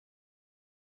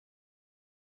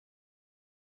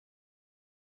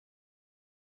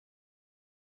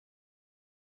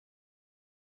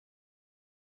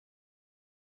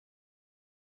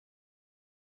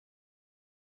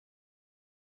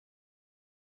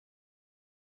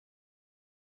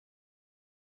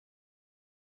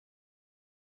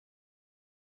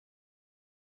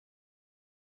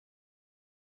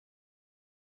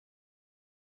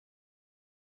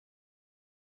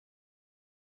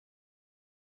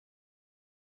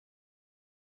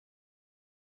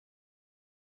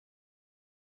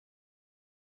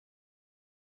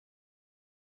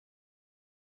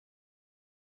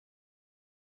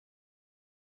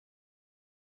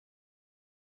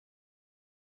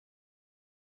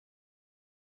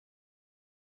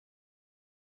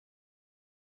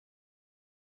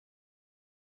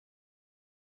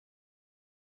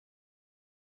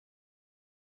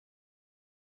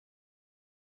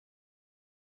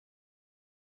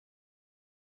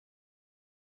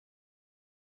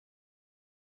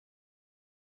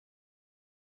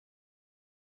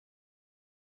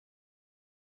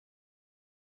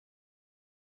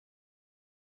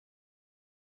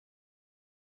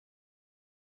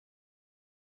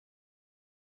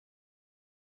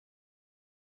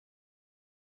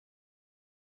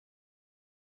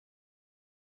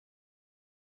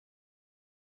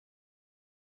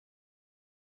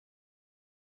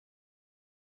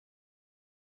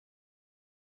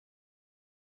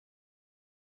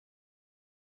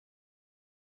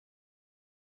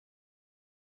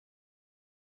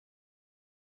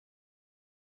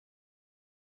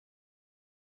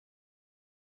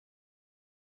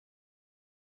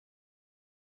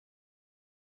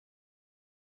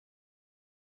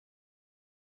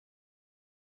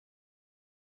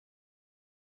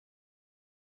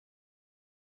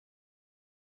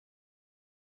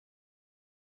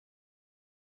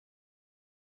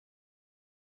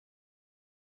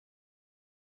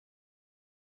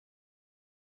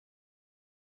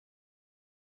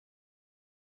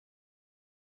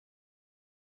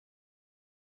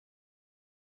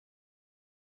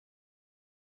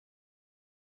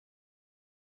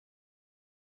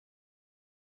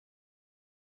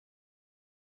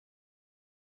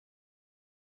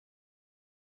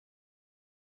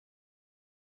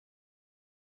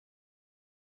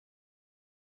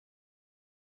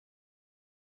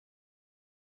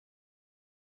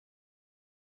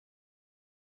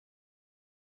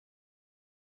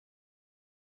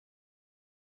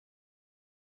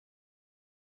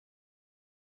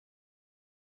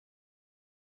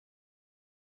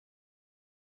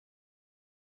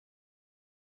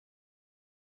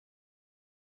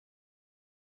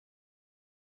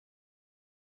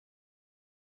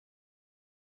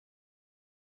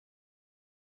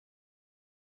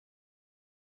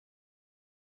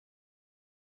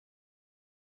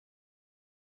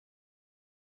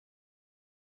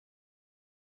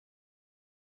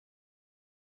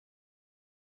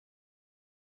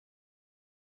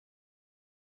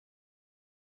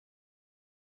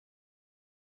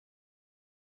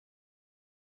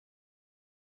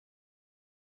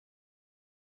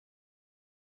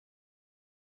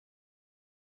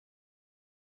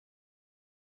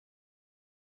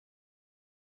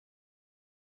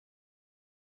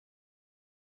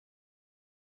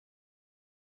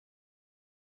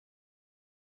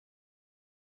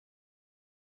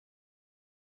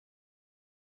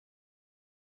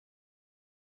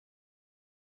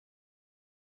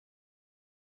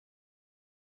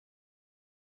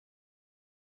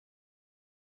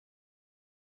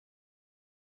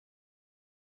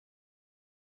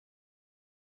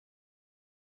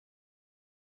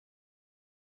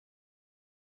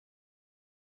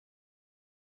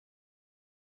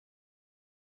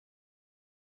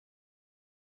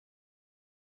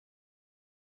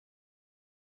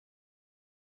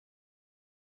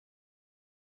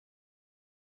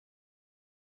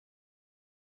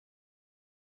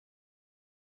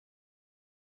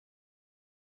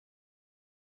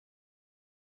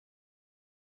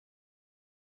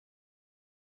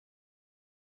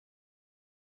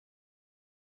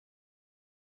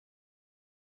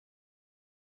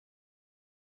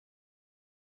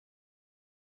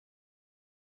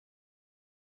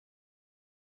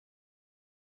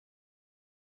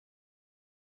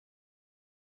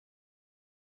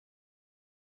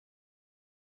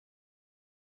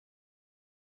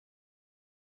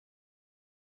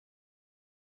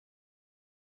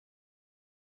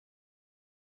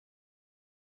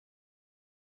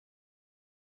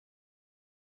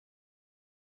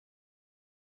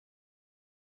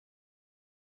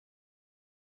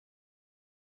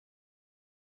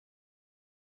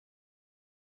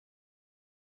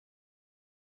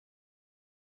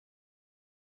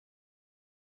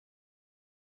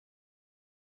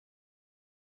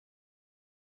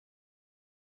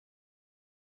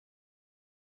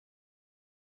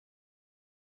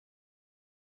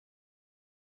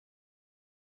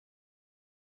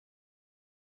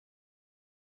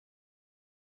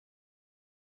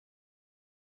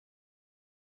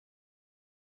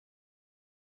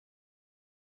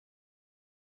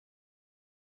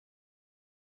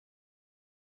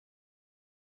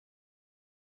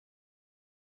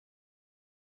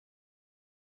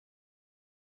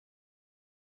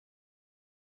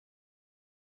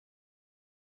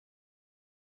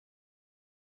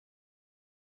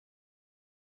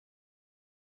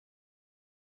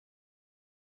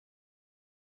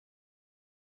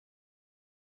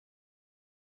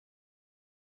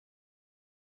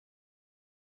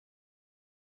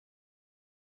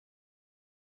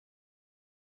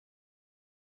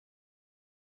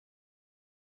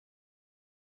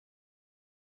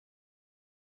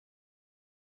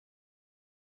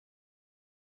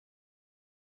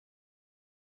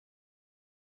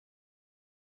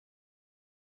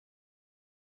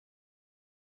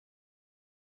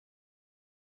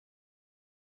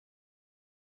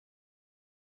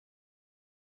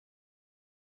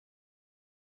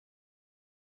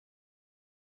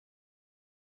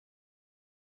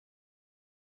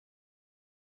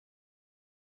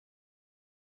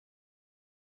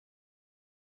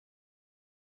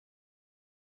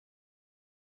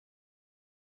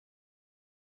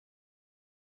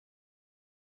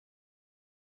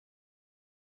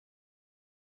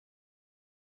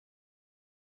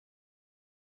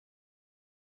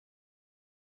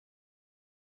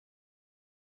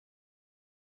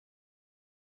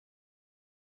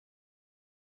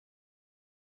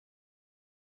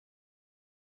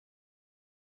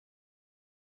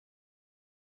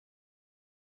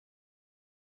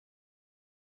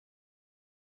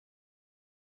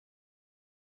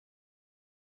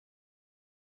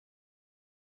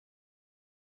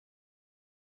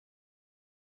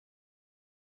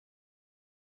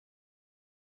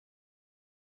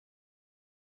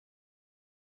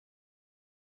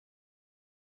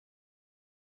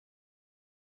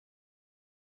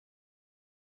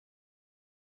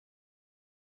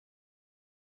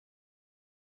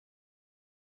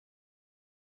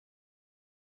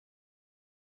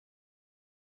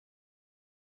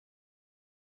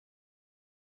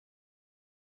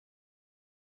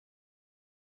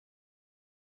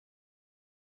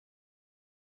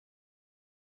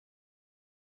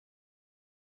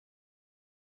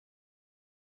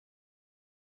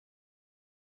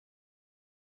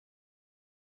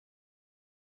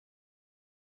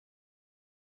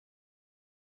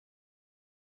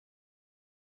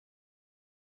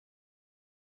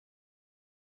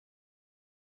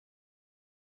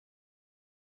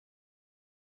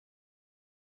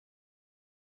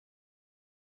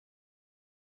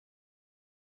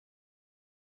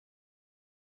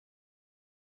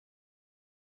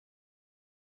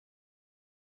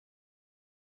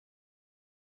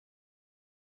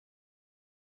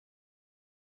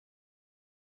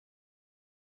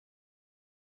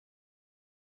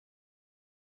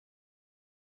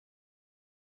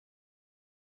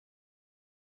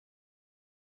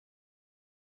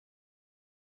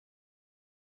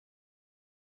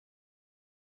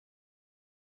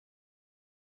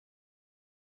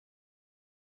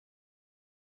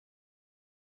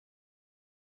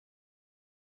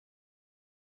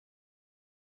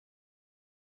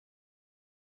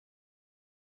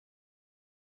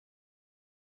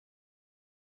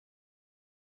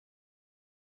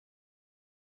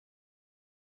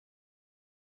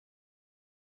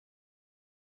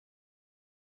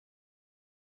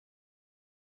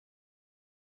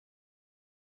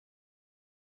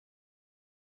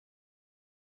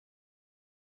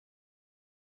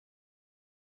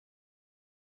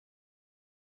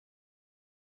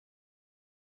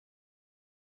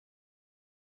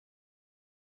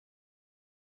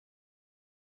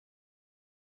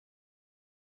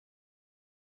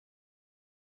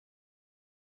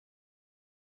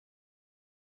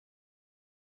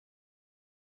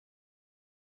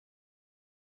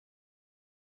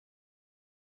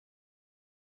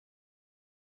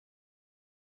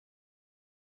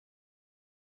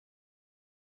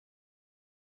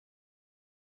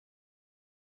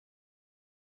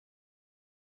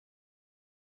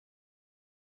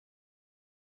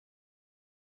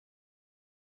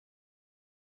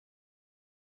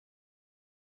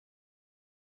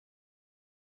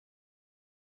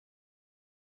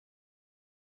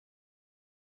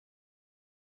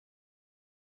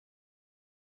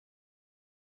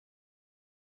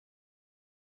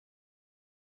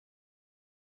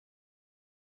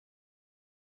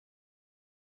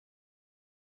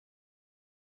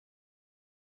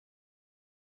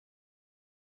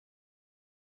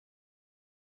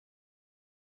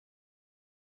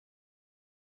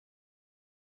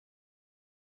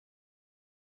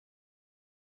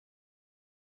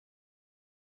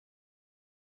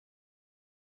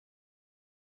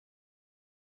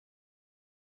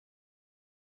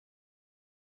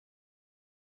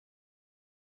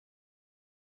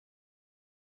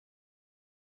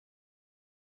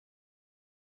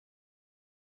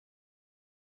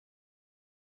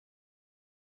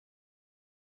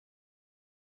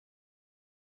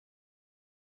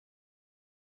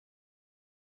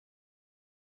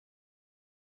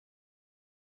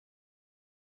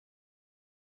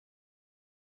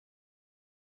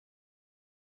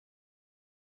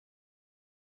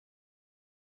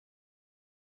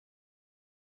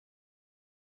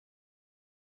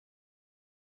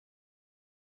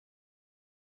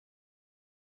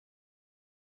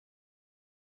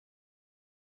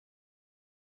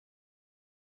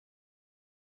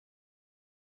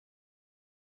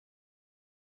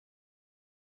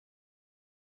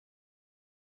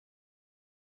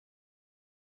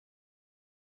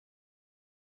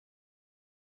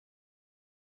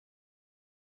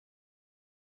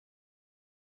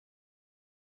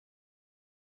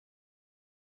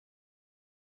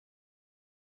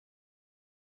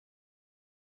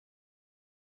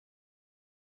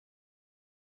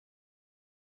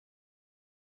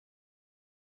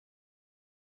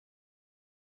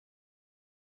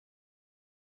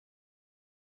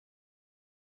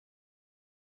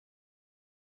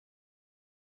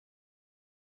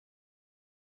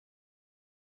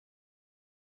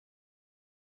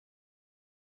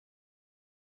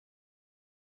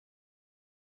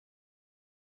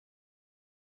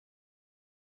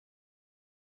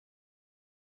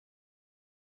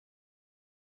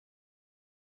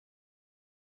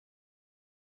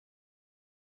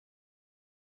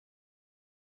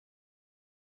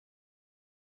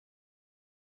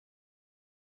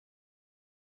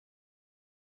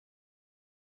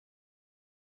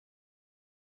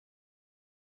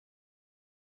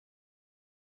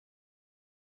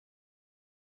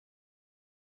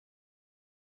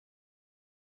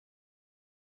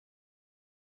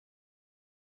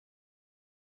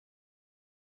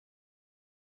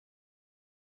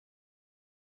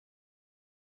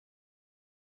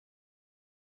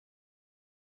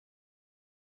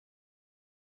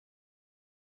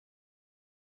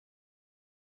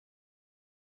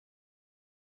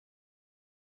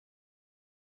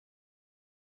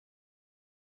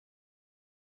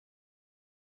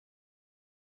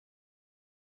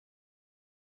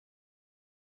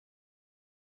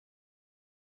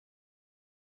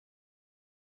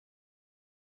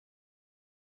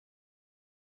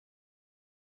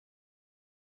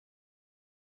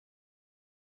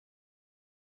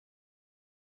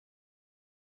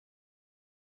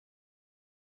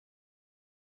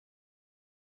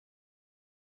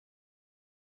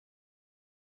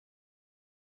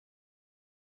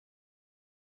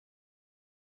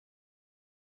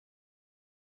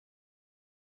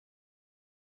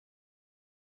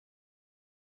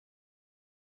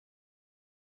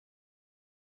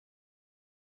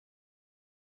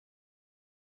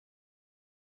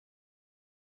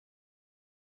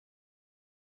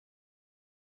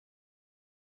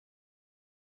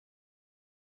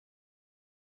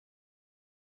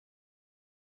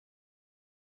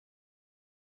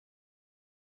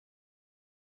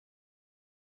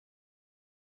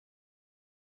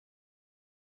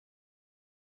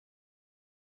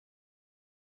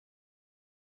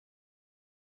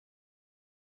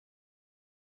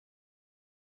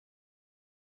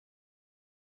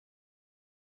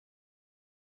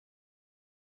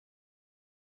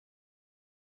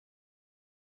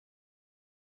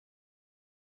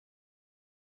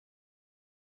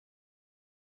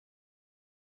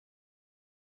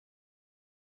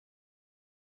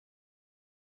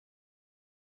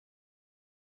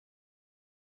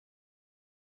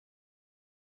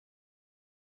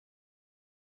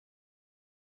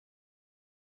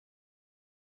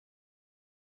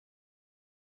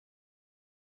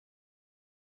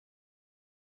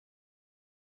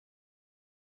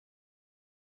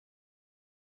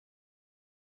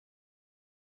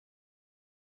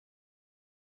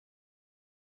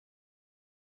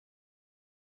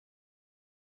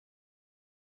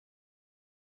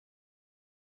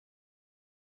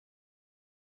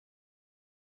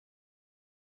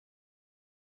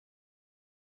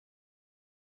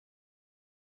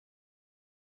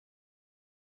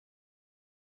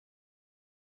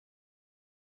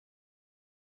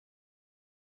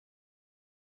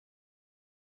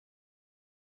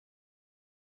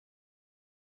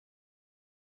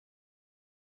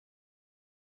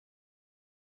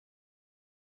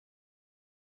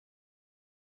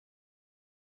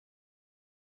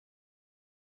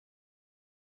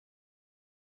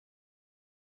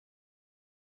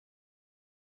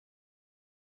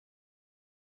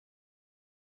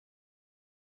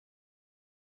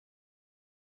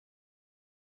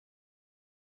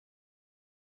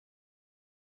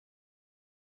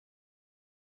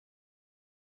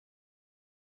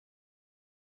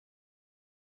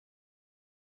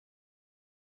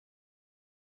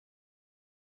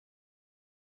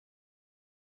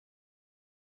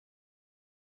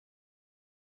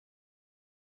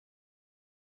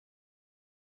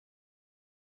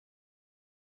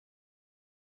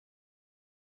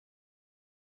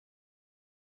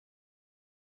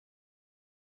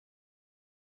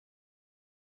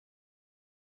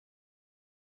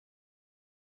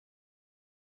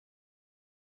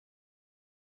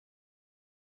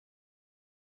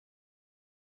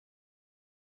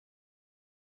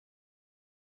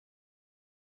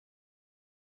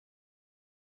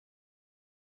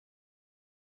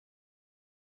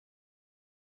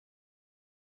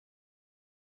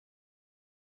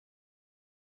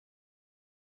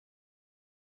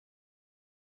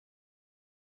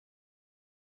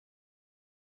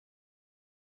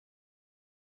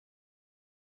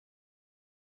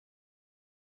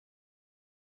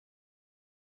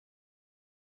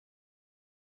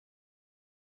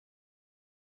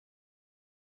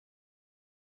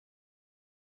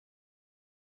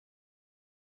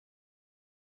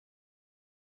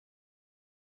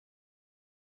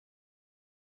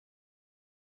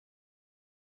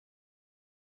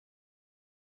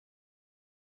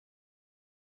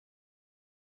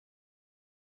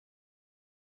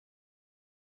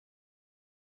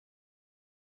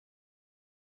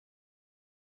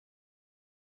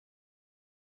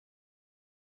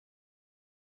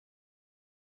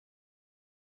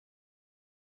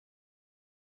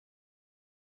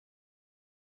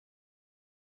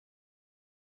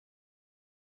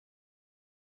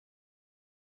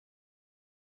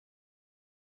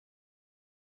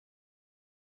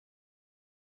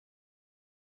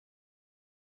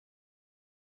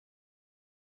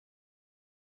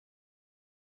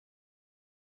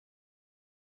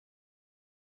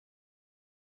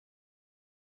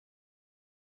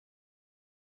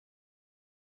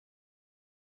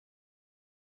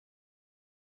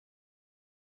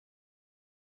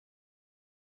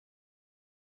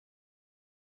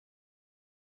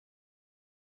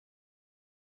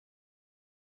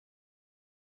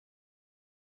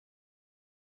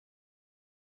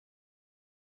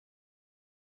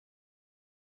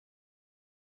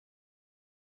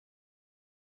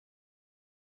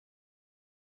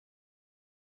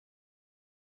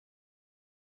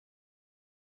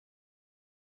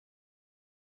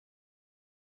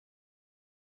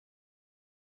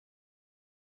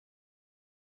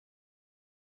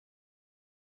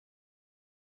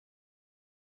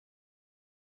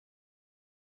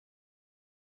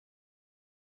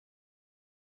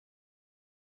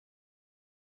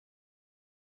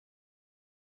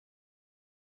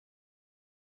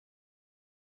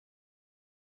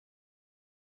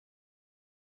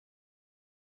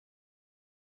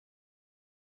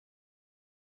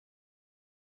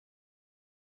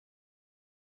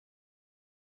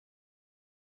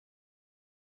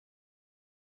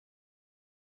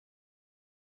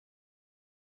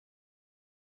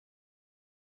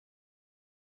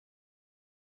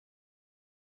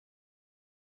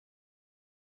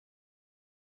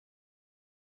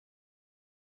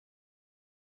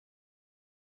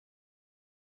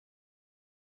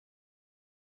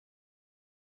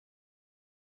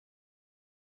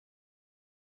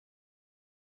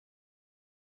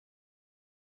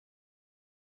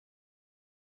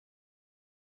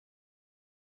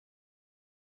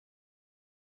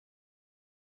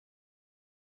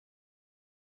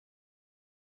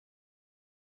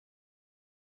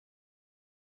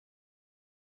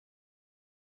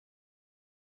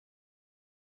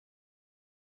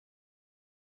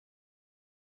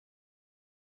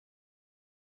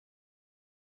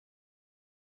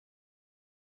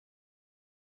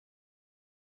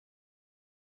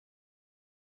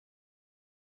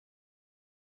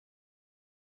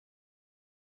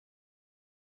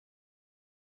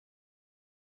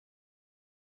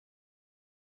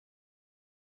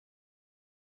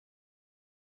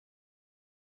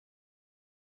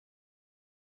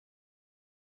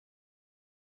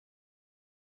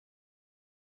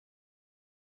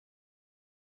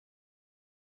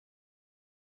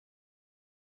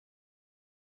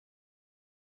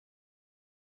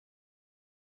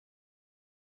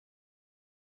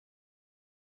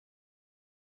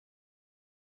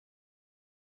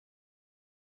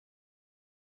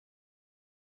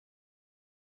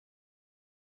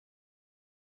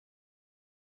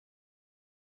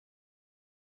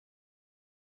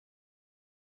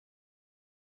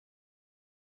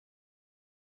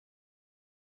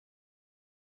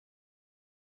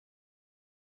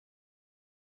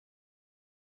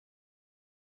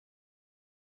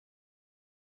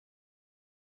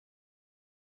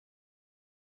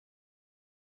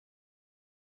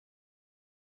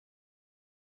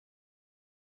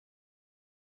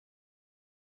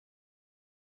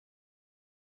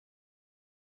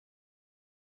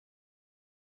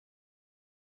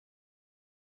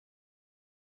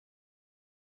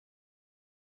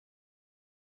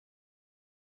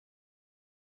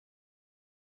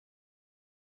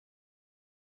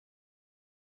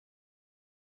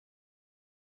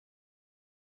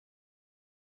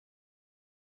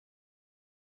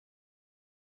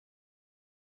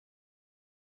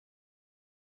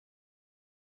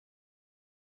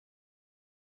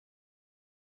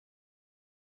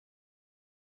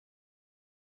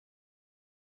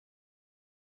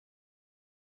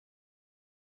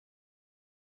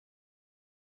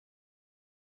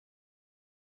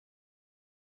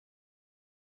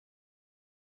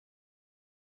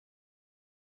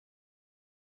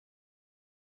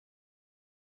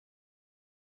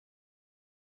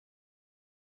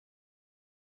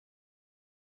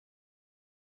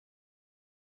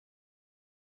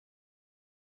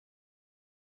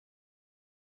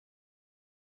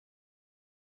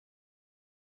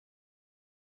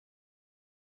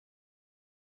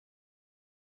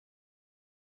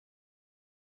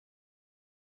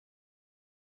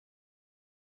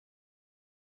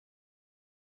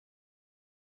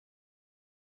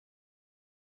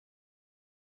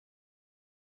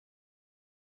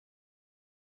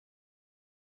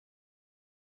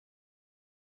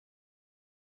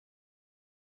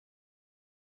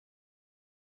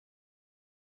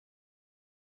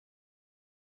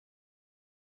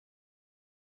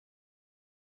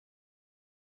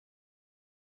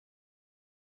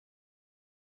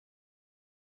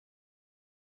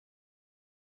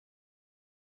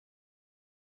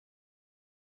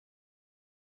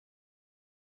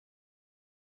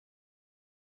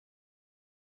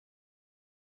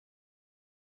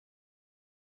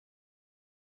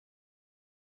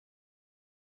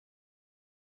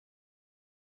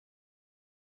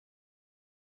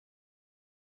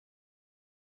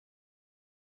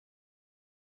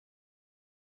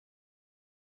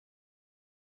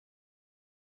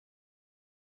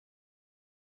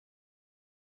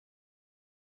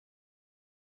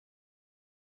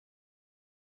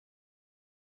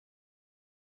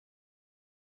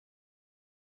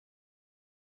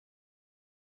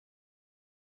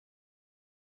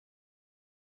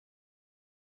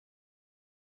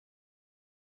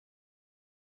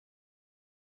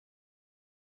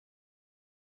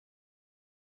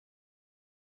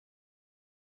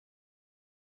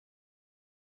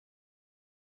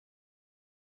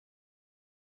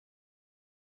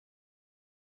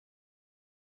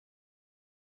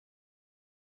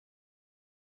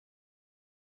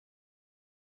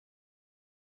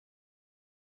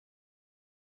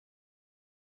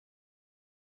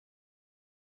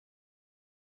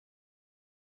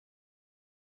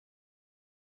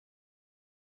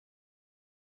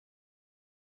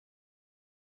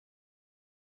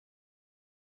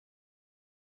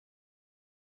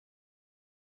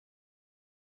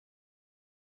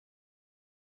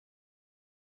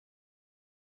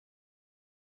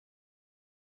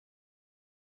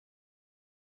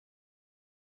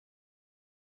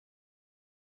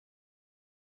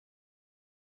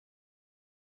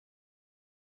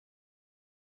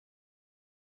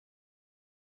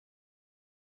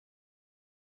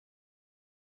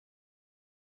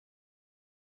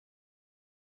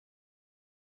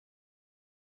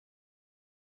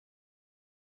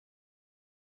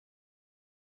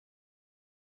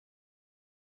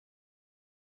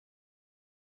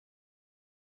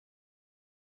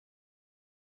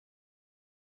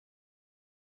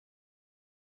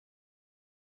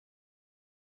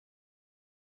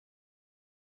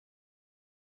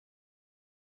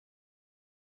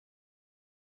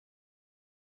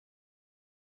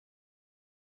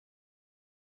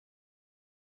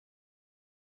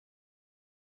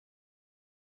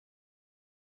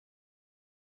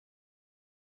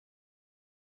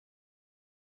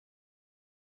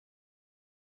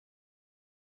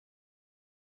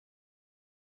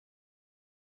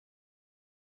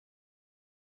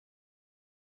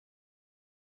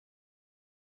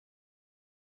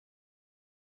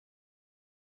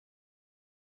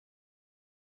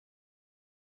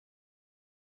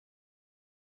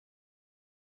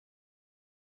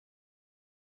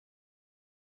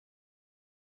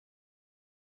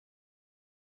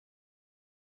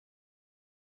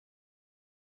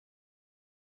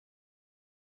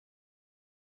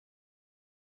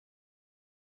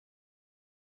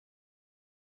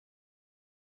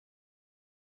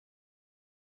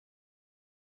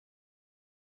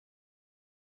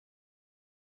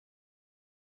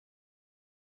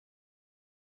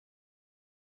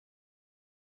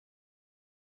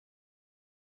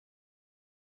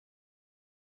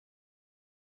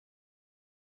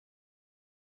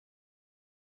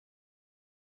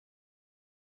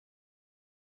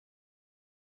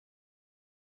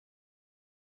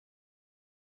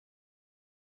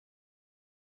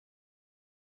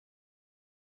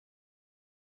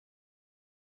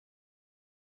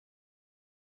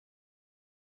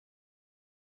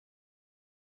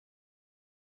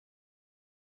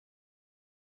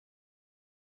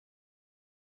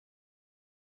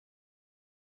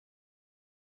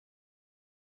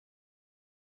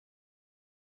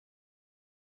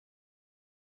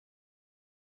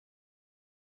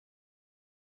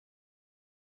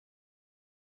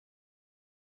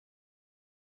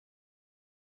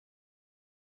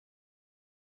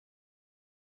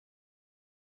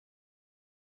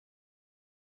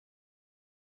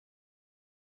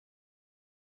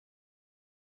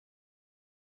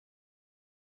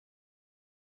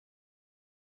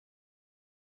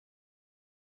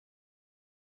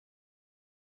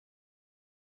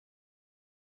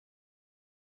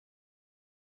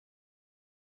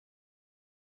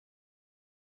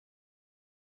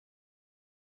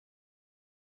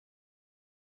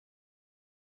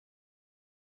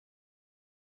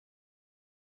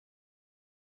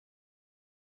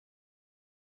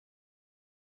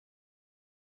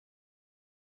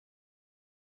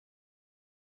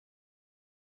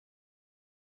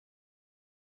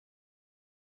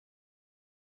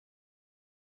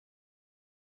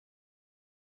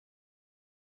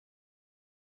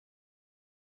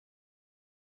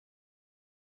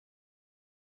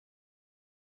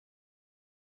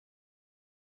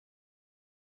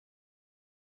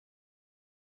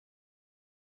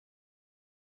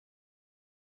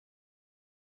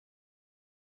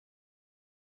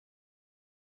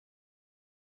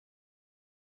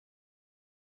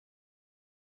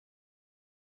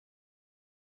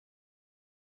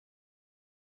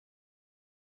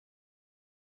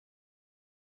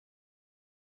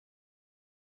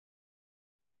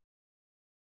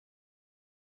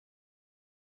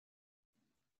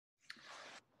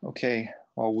Okay,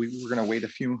 well, we're going to wait a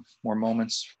few more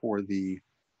moments for the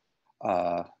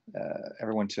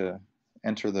everyone to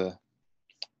enter the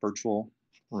virtual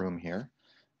room here.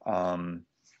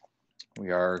 We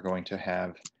are going to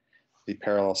have the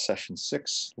parallel session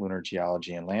 6, Lunar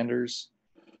Geology and Landers.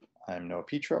 I'm Noah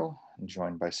Petro, and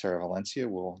joined by Sarah Valencia.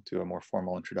 We'll do a more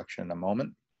formal introduction in a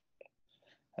moment.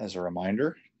 As a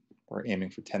reminder, we're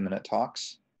aiming for 10-minute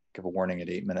talks. Give a warning at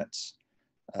 8 minutes,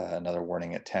 another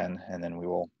warning at 10, and then we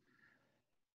will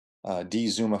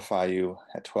de-Zoomify you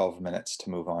at 12 minutes to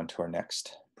move on to our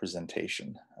next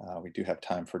presentation. We do have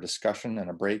time for discussion and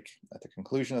a break at the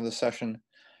conclusion of the session,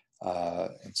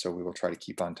 and so we will try to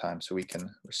keep on time so we can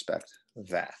respect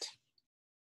that.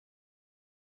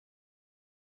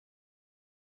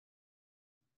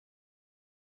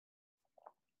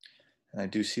 And I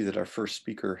do see that our first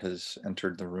speaker has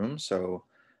entered the room, so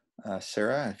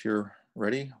Sarah, if you're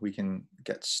ready, we can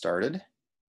get started.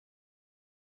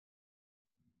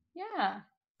 Yeah,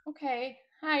 okay.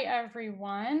 Hi,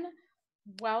 everyone.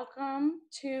 Welcome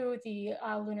to the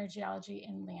Lunar Geology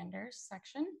and Landers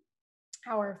section.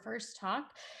 Our first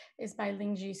talk is by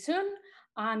Lingji Sun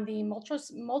on the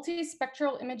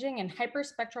multispectral imaging and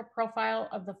hyperspectral profile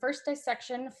of the first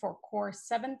dissection for core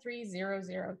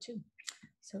 73002.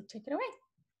 So take it away.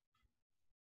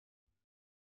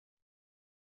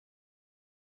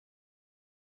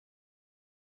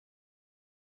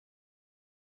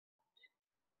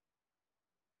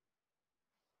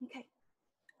 Okay,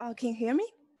 can you hear me?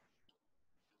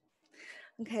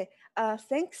 Okay,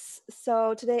 thanks.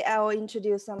 So today I will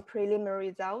introduce some preliminary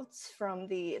results from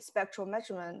the spectral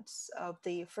measurements of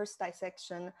the first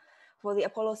dissection for the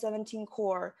Apollo 17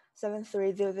 core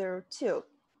 73002.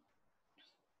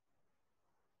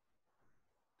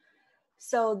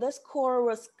 So this core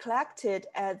was collected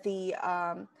at the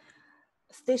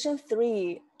Station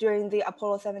 3 during the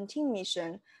Apollo 17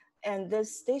 mission. And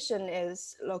this station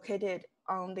is located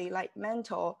on the light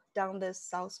mantle down the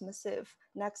South Massif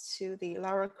next to the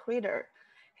Lara crater.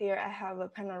 Here I have a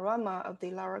panorama of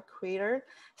the Lara crater.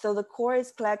 So the core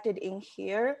is collected in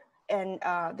here, and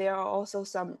there are also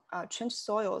some trench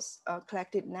soils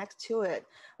collected next to it,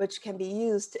 which can be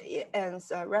used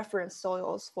as reference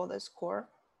soils for this core.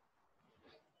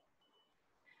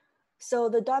 So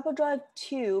the double drive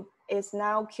tube is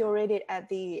now curated at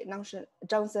the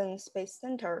Johnson Space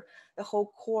Center. The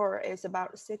whole core is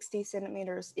about 60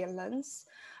 centimeters in length.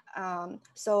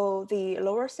 So the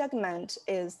lower segment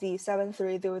is the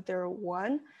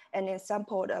 73001, and it's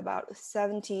sampled about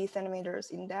 70 centimeters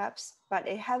in depth, but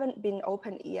it haven't been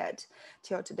opened yet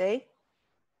till today.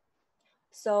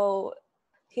 So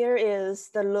here is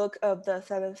the look of the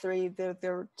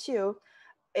 73002.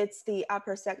 It's the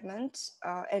upper segment,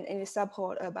 and it is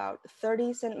sampled about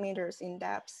 30 centimeters in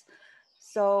depth.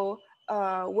 So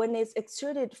when it's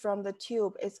extruded from the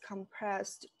tube, it's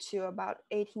compressed to about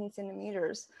 18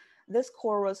 centimeters. This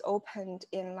core was opened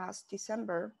in last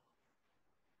December.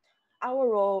 Our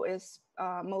role is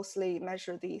mostly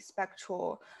measure the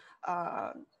spectral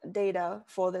data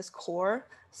for this core.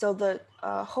 So the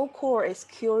whole core is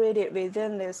curated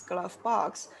within this glove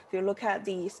box. If you look at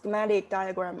the schematic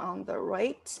diagram on the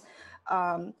right,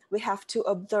 we have to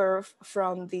observe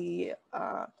from the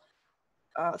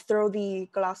through the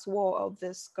glass wall of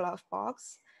this glove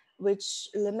box, which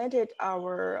limited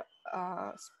our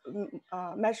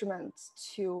measurements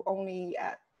to only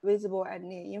at visible and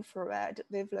near infrared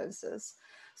wavelengths.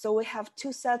 So we have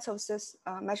two sets of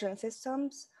measuring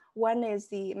systems. One is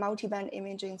the multi-band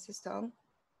imaging system,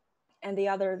 and the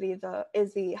other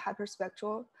is the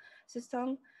hyperspectral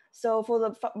system. So for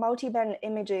the multi-band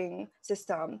imaging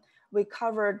system, we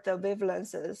covered the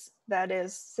wavelengths that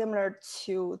is similar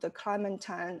to the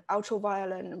Clementine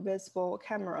ultraviolet visible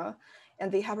camera,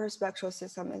 and the hyperspectral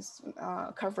system is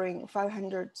covering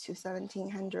 500 to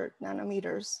 1700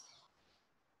 nanometers.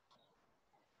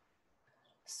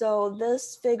 So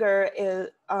this figure is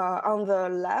on the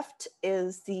left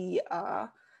is the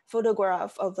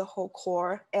photograph of the whole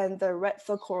core, and the red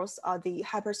circles are the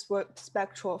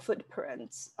hyperspectral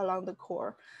footprints along the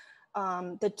core.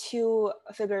 The two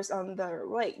figures on the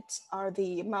right are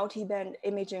the multi-band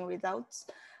imaging results.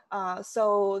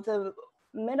 So the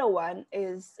middle one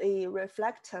is a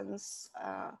reflectance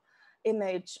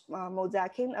image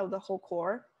mosaicing of the whole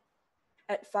core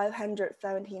at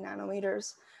 570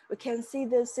 nanometers. We can see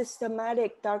the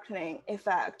systematic darkening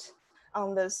effect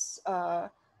on this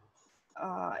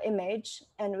image.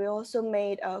 And we also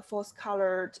made a false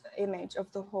colored image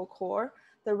of the whole core.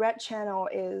 The red channel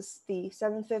is the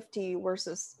 750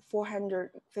 versus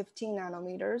 415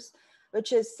 nanometers,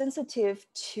 which is sensitive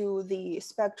to the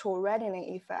spectral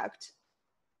reddening effect.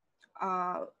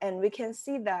 And we can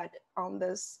see that on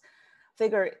this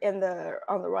figure on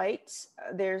the right,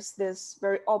 there's this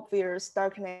very obvious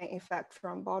darkening effect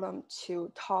from bottom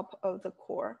to top of the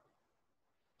core.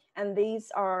 And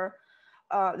these are,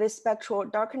 this spectral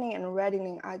darkening and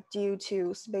reddening are due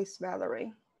to space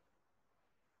valoring.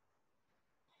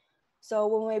 So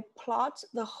when we plot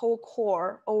the whole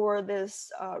core over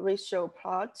this ratio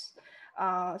plot,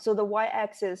 so the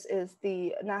y-axis is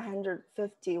the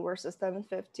 950 versus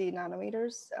 750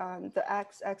 nanometers. The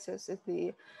x-axis is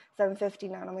the 750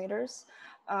 nanometers.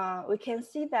 We can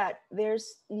see that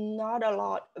there's not a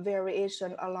lot of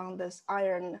variation along this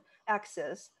iron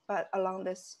axis, but along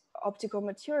this optical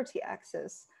maturity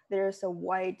axis, there's a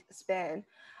wide span.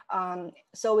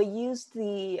 So we use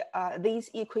these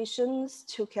equations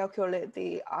to calculate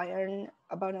the iron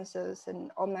abundances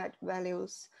and OMAD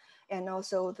values, and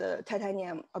also the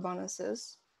titanium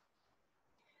abundances.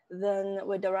 Then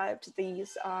we derived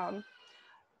these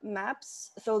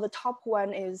maps. So the top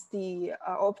one is the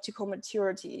optical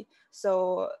maturity.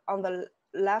 So on the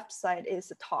left side is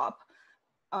the top.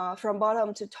 From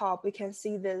bottom to top, we can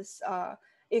see this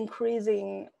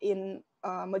increasing in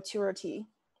maturity.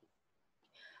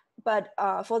 But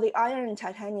for the iron and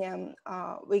titanium,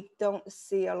 we don't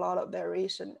see a lot of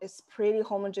variation. It's pretty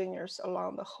homogeneous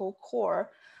along the whole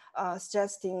core,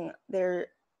 suggesting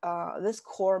this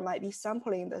core might be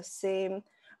sampling the same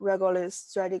regolith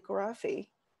stratigraphy.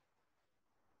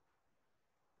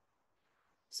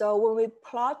 So when we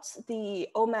plot the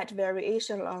OMAD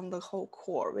variation along the whole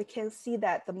core, we can see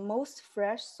that the most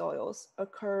fresh soils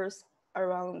occurs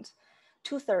around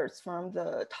 2/3 from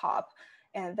the top.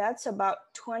 And that's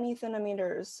about 20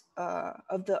 centimeters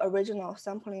of the original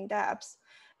sampling depths.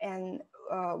 And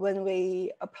when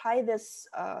we apply this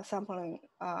sampling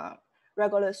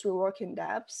regolith reworking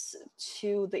depths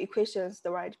to the equations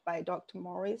derived by Dr.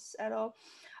 Morris et al.,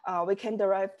 we can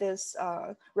derive this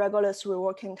regolith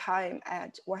reworking time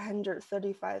at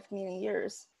 135 million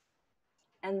years.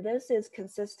 And this is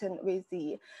consistent with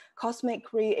the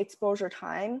cosmic re-exposure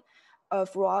time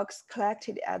of rocks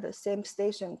collected at the same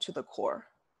station to the core.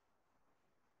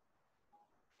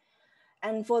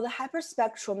 And for the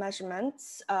hyperspectral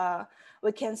measurements,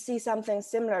 we can see something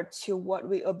similar to what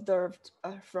we observed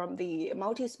from the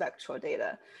multispectral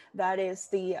data. That is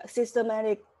the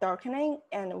systematic darkening,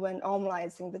 and when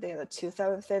normalizing the data to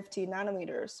 750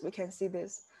 nanometers, we can see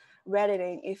this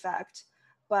reddening effect.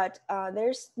 But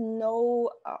there's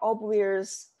no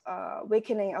obvious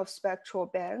weakening of spectral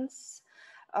bands.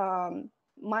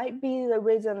 Might be the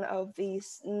reason of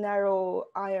these narrow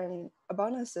iron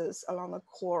abundances along the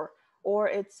core, or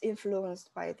it's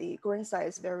influenced by the grain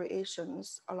size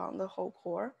variations along the whole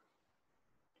core.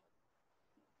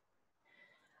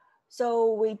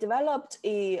 So we developed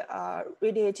a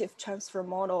radiative transfer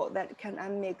model that can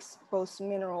unmix both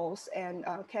minerals and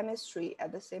chemistry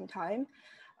at the same time.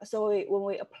 So when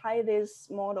we apply this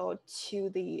model to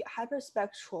the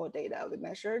hyperspectral data we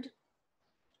measured,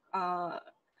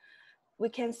 we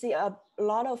can see a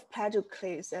lot of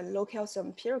plagioclase and low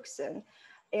calcium pyroxene.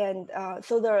 And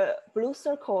so the blue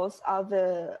circles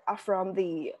are from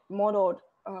the modeled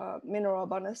mineral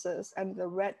abundances, and the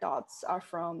red dots are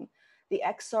from the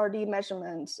XRD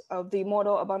measurements of the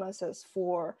model abundances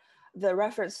for the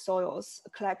reference soils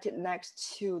collected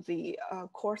next to the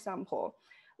core sample.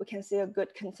 We can see a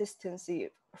good consistency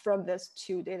from this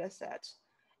two data sets.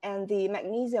 And the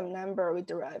magnesium number we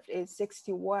derived is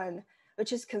 61,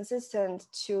 which is consistent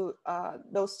to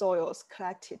those soils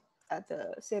collected at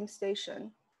the same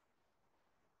station.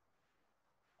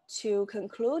 To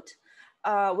conclude,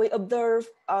 we observe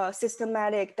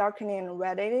systematic darkening and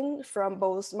reddening from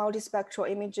both multispectral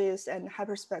images and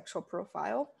hyperspectral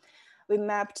profile. We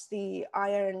mapped the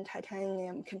iron and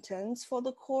titanium contents for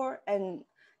the core, and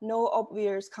no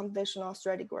obvious computational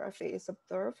stratigraphy is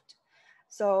observed.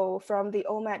 So from the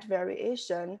OMAD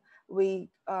variation, we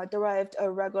derived a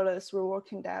regolith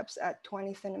reworking depth at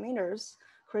 20 centimeters,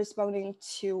 corresponding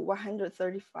to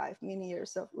 135 million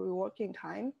years of reworking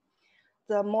time.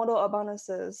 The model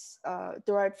abundances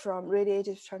derived from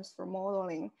radiative transfer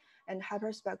modeling and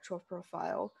hyperspectral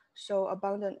profile show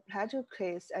abundant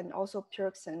plagioclase and also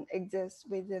pyroxene exists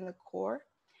within the core.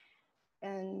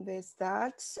 And with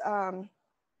that,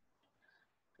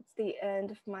 it's the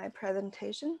end of my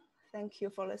presentation. Thank you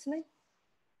for listening.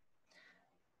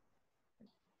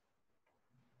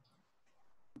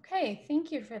 Okay,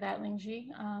 thank you for that, Lingji.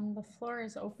 The floor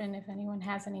is open if anyone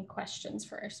has any questions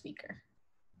for our speaker.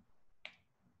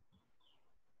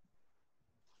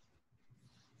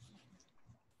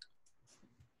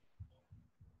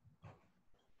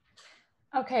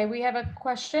 Okay, we have a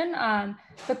question.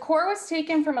 The core was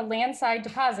taken from a landslide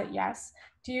deposit, yes.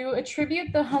 Do you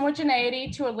attribute the homogeneity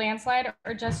to a landslide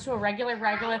or just to a regular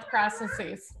regolith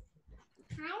processes?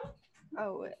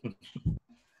 Oh,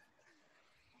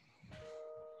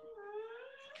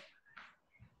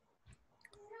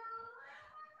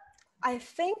 I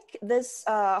think this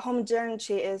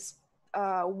homogeneity is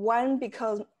one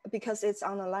because it's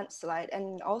on a landslide,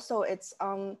 and also it's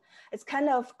kind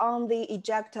of on the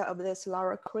ejecta of this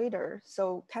lava crater,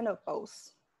 so kind of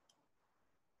both.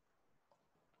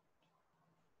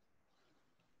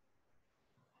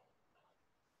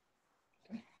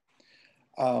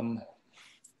 All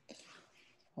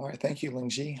right, thank you,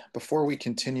 Lingji. Before we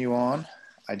continue on,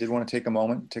 I did want to take a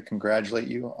moment to congratulate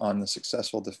you on the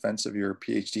successful defense of your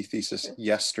PhD thesis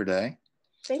yesterday.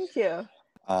 Thank you.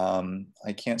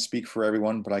 I can't speak for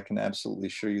everyone, but I can absolutely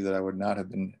assure you that I would not have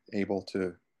been able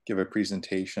to give a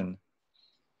presentation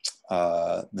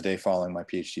the day following my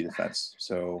PhD defense.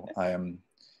 So I am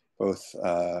both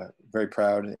very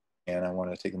proud, and I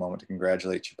want to take a moment to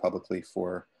congratulate you publicly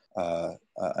for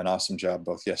an awesome job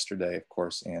both yesterday, of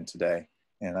course, and today.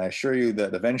 And I assure you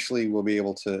that eventually we'll be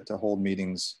able to hold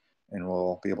meetings and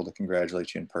we'll be able to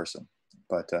congratulate you in person.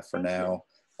 But for now,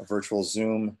 a virtual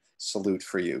Zoom salute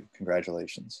for you.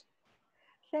 Congratulations.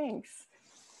 Thanks.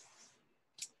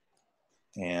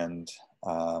 And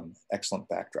excellent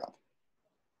backdrop.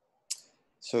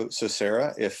 So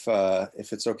Sarah, if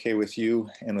it's okay with you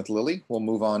and with Lily, we'll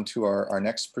move on to our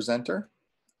next presenter.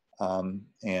 And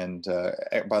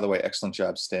by the way, excellent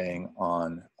job staying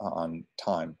on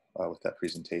time with that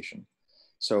presentation.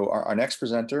 So our next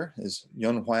presenter is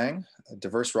Yun Huang,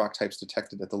 diverse rock types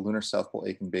detected at the Lunar South Pole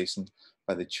Aitken Basin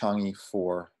by the Chang'e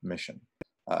 4 mission.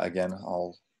 Again,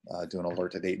 I'll do an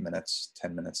alert at 8 minutes,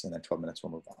 10 minutes, and then 12 minutes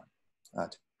we'll move on.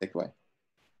 Take away.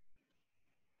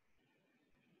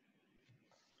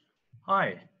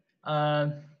 Hi.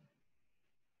 I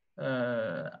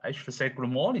should say good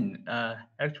morning.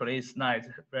 Actually, it's night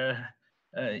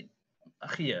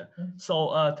here.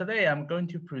 So today I'm going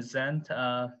to present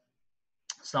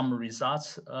some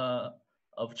results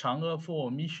of Chang'e 4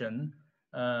 mission.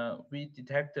 We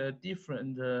detected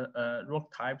different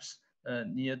rock types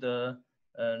near the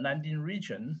landing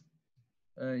region.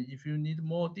 If you need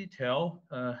more detail,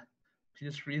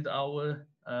 please read our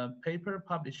paper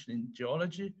published in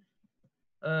Geology.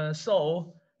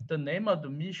 So the name of the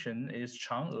mission is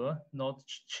Chang'e, not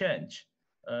change,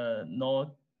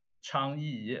 not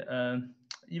Chang'e.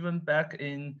 Even back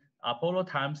in Apollo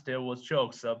times, there was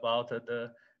jokes about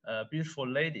the beautiful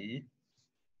lady.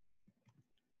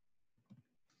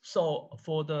 So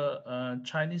for the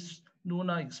Chinese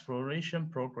lunar exploration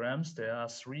programs, there are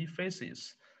 3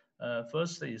 phases.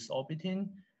 First is orbiting,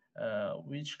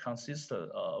 which consists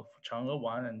of Chang'e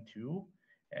 1 and 2,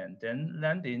 and then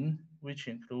landing, which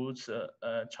includes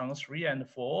Chang'e 3 and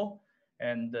 4,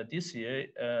 and this year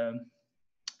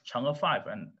Chang'e 5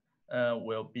 and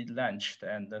will be launched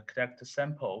and collect a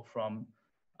sample from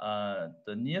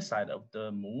the near side of the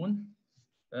moon.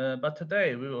 But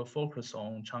today we will focus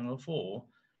on Chang'e 4.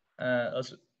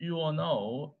 As you all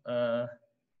know,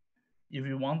 if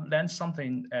you want to land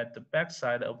something at the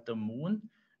backside of the moon,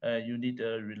 you need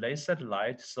a relay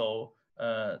satellite. So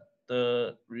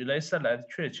the relay satellite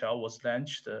Chuechao was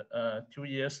launched 2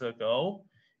 years ago,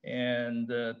 and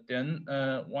then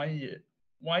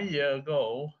 1 year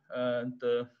ago,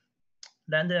 the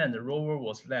lander and the rover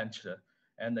was launched,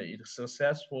 and it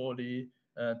successfully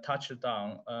touched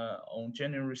down on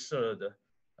January 3rd,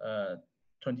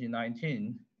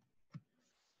 2019.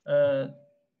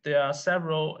 There are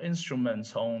several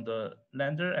instruments on the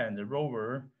lander and the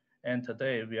rover, and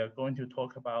today we are going to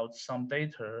talk about some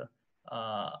data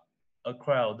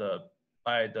acquired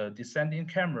by the descending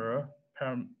camera,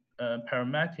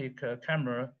 parametric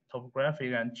camera,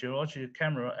 topographic and geology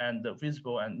camera, and the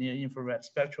visible and near infrared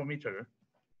spectrometer.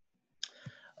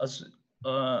 As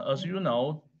you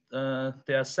know,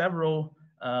 there are several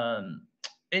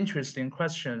interesting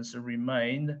questions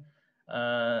remain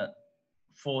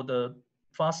for the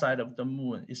far side of the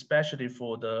moon, especially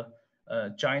for the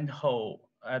giant hole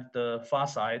at the far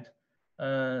side.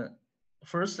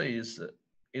 First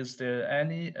is there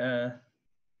any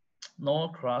lower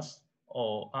crust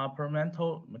or upper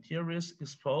mantle materials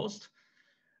exposed?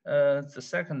 The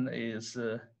second is,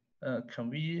 can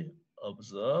we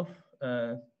observe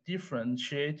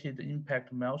differentiated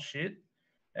impact melt sheet?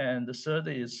 And the third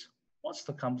is, what's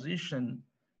the composition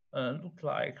look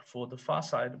like for the far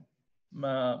side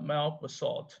melt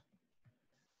basalt?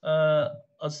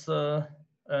 As the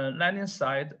landing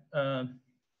side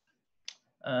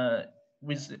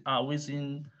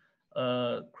within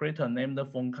a crater named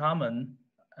Von Karman,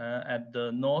 at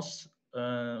the north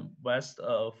west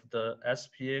of the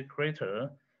SPA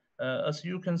crater. As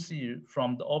you can see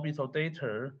from the orbital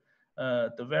data,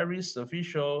 the very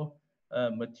superficial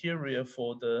material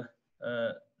for the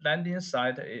landing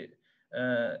site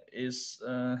is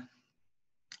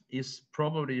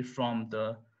probably from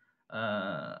the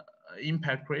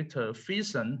impact crater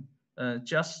Thyssen,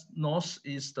 just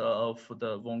northeast of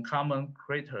the Von Karman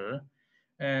crater.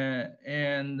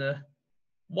 And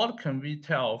what can we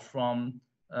tell from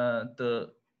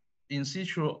the in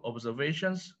situ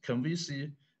observations? Can we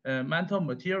see mantle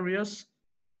materials?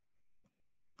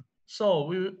 So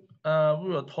we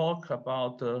will talk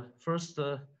about the first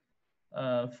 4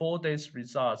 days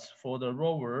results for the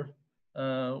rover,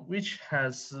 which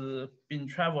has been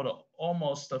traveled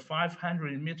almost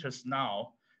 500 meters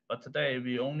now. But today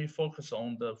we only focus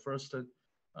on the first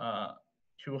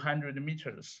 200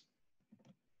 meters.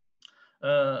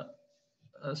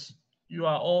 As you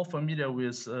are all familiar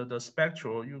with the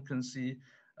spectral, you can see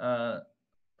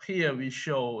here we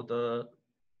show the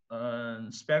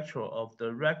spectral of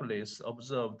the regoliths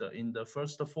observed in the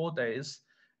first 4 days.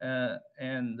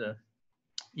 And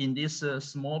in this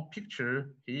small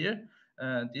picture here,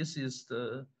 this is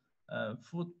the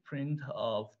footprint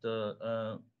of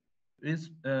the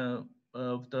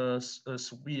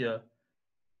sphere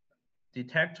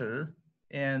detector,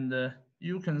 and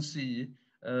you can see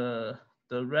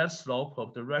the red slope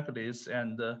of the regoliths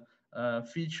and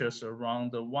features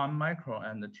around the 1 micron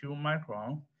and the 2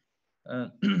 micron.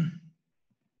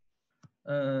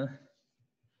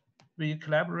 We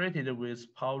collaborated with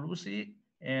Paul Lucy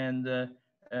and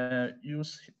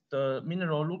used the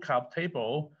mineral lookup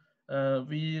table.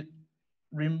 We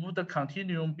removed the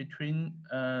continuum between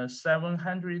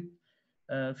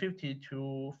 750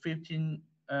 to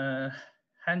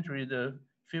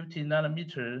 1550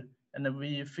 nanometer, and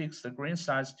we fixed the grain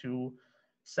size to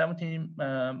 17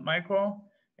 micron,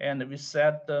 and we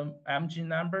set the MG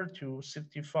number to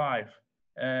 65,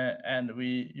 and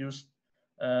we used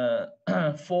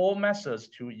 4 methods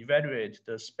to evaluate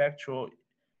the spectral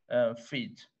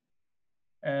fit.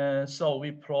 So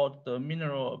we plot the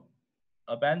mineral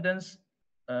abundance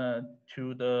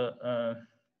to the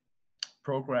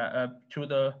program to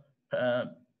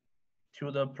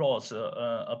the plots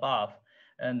above,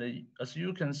 and as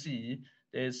you can see,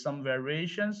 there's some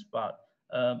variations, but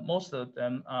most of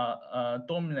them are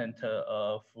dominant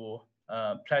of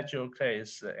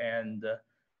plagioclase and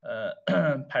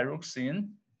pyroxene.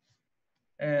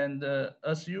 And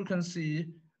as you can see,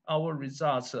 our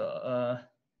results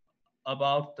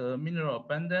about the mineral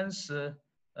abundance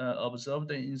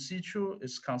observed in situ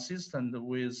is consistent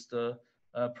with the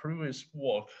previous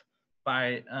work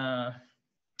by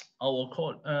our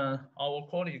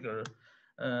colleague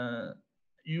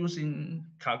using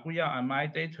Kaguya and my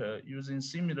data using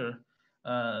similar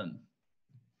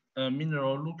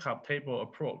mineral lookup table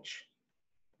approach.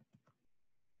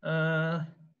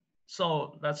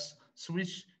 So let's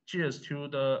switch gears to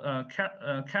the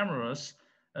cameras.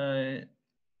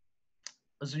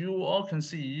 As you all can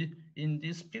see in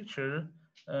this picture,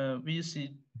 we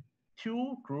see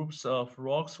 2 groups of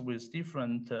rocks with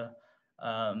different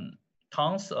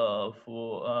tons of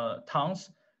tons,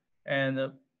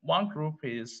 and one group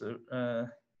is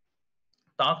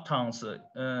dark tons,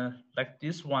 like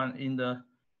this one in the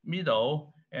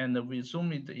middle, and we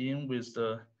zoom it in with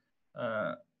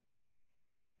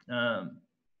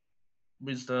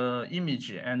the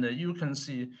image, and you can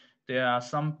see there are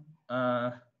some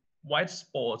white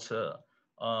spots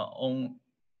on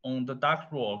the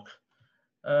dark rock.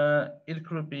 It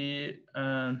could be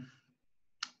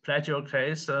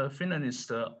plagioclase,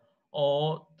 finalist,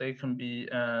 or they can be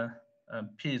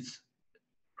pits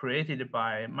created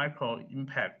by micro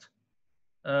impact.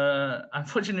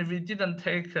 Unfortunately, we didn't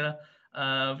take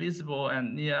visible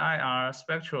and near IR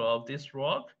spectral of this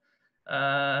rock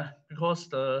because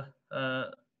the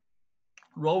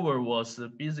rover was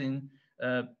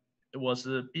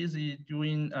busy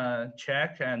doing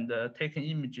check and taking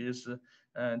images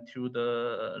to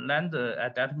the lander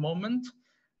at that moment.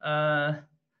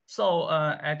 So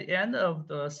at the end of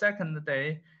the second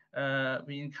day,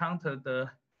 we encountered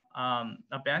a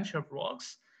bunch of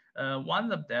rocks.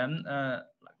 One of them,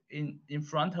 in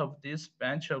front of this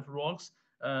bunch of rocks,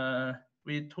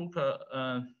 we took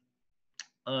a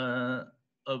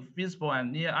visible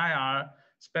and near IR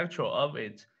spectral of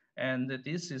it. And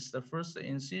this is the first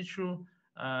in situ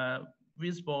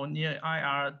visible near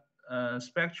IR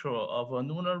spectral of a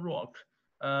lunar rock.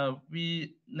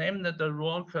 We named the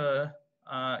rock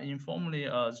informally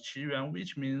as Qiyuan,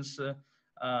 which means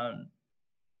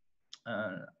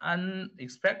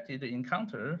unexpected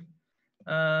encounter.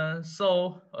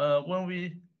 When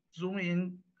we zoom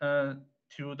in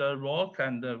to the rock,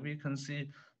 and we can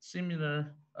see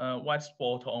similar white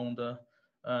spot on the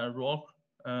rock,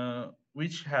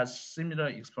 which has similar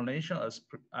explanation as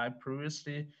I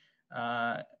previously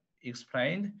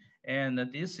explained. And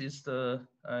this is the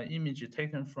image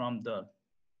taken from the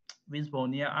visible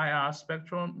near IR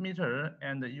spectrometer,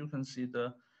 and you can see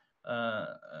the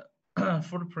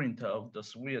footprint of the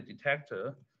sphere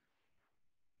detector.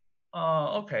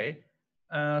 Okay,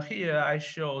 here I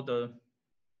show the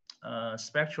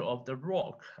spectrum of the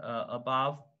rock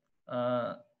above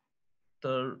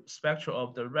the spectrum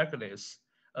of the regolith.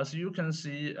 As you can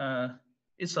see,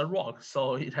 it's a rock,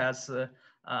 so it has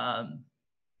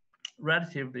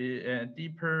relatively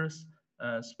deeper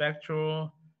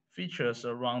spectral features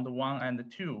around 1 and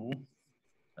 2.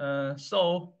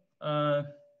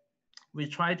 We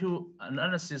try to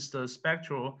analyze the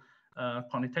spectral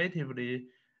quantitatively.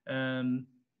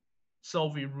 So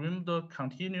we removed the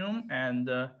continuum, and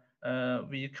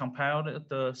we compared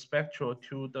the spectral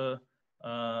to the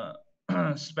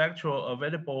spectral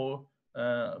available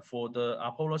for the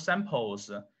Apollo samples.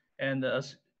 And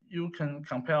as you can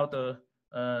compare the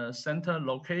center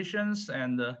locations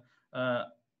and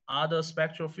other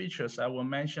spectral features I will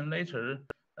mention later,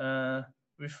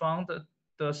 we found that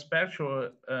the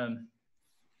spectral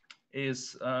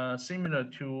is similar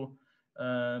to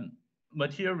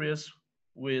materials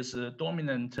with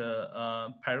dominant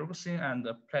pyroxene and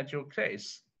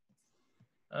plagioclase.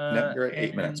 You're at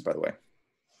 8 minutes, by the way.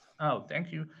 Oh,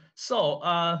 thank you. So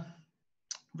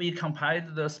we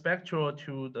compared the spectral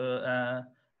to the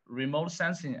remote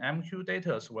sensing MQ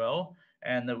data as well,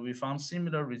 and we found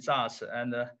similar results.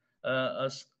 And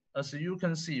as you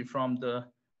can see from the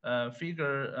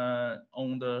figure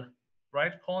on the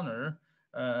right corner,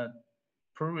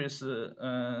 previous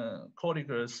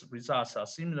colleagues' results are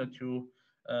similar to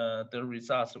the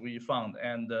results we found,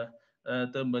 and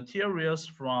the materials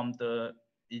from the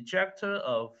ejector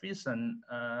of Thyssen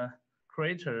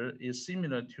crater is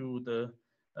similar to the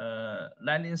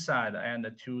landing site and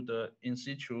to the in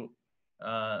situ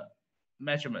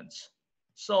measurements.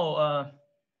 So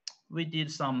we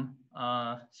did some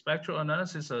spectral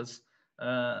analysis.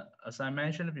 As I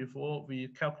mentioned before, we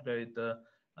calculate the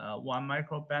 1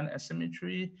 microband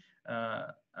asymmetry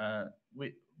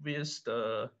with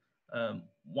the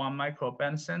 1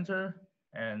 microband center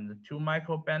and 2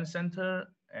 microband center,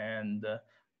 and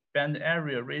band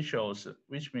area ratios,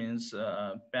 which means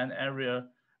band area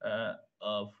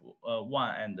of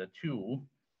 1 and 2.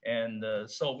 And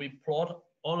so we plot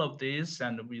all of this,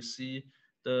 and we see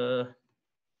the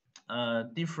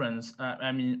difference,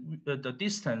 the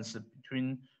distance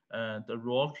between the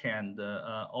rock and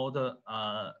all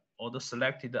the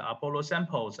selected Apollo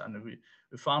samples, and we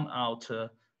found out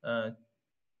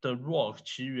the rock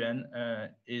Qiyuan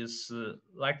is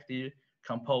likely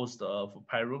composed of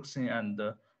pyroxene and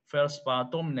feldspar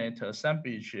dominant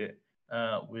assemblage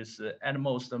with at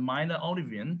most minor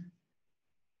olivine.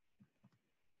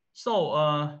 So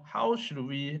how should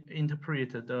we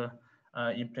interpret the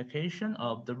implication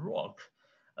of the rock?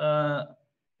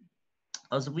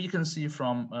 As we can see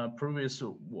from previous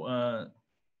work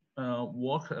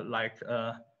like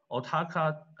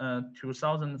Otaka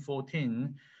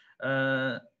 2014,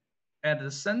 at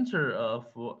the center of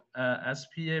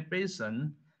SPA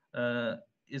basin,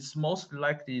 it's most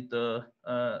likely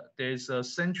there's a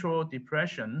central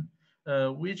depression,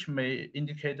 which may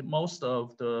indicate most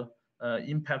of the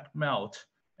impact melt.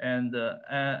 And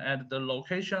at the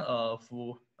location of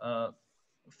Von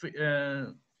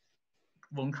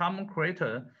Karman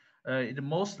crater, it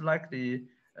most likely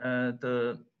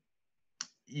the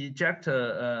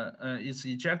ejector is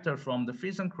ejected from the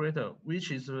Thyssen crater,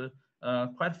 which is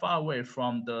quite far away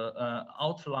from the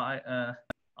outline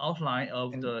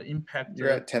of the impact. You're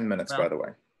at 10 minutes, by the way.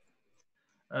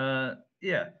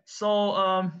 Yeah,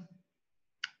 so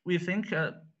we think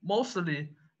mostly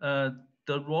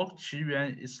the rock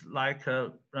Qiyuan is like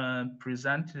a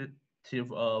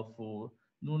representative of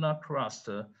lunar crust,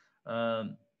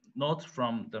 not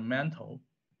from the mantle.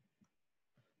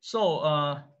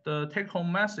 So the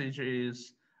take-home message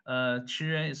is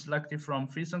Qiyuan is likely from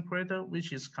Thyssen crater,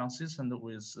 which is consistent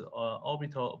with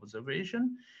orbital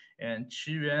observation, and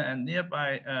Qiyuan and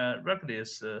nearby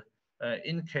regoliths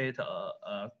indicate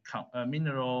a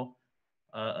mineral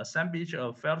assemblage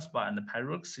of feldspar and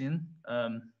pyroxene.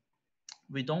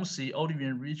 We don't see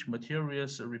olivine-rich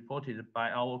materials reported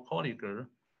by our colleague.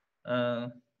 I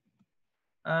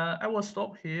will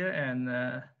stop here, and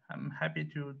I'm happy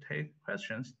to take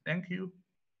questions. Thank you.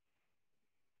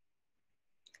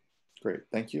 Great,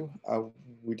 thank you.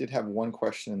 We did have one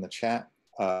question in the chat.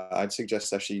 I'd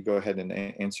suggest actually you go ahead and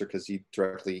answer because you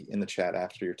directly in the chat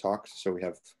after your talk. So we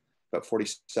have about 40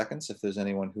 seconds. If there's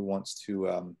anyone who wants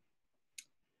to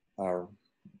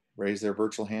raise their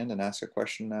virtual hand and ask a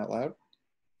question out loud.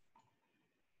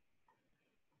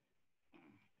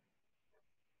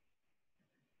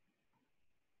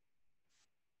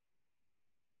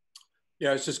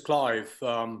 Yeah, it's just Clive.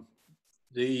 Were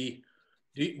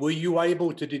you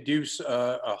able to deduce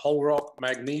a whole rock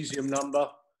magnesium number?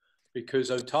 Because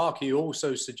Otaki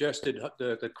also suggested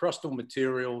the crustal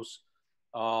materials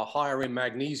are higher in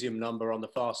magnesium number on the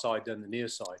far side than the near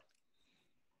side.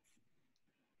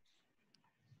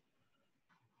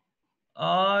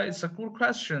 It's a good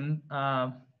question.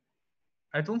 I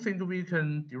don't think we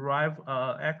can derive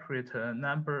an accurate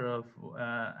number of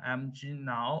mg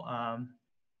now,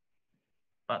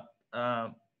 but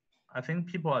I think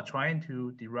people are trying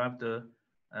to derive the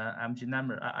mg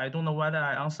number. I don't know whether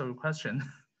I answer your question.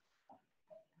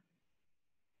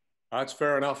 That's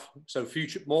fair enough. So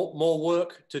future, more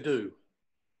work to do.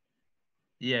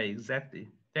 Yeah, exactly.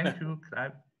 Thank you,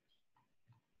 Clive.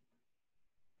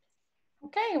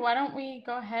 Okay, why don't we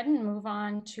go ahead and move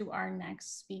on to our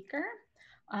next speaker.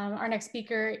 Our next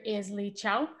speaker is Li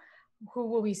Chao, who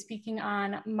will be speaking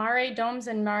on mare domes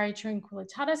and mare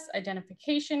tranquillitatis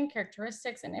identification,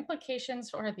 characteristics, and implications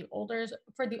for the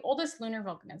oldest lunar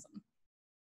volcanism.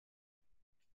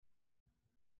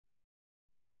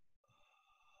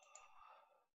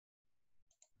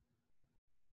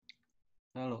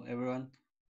 Hello, everyone.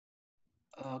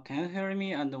 Can you hear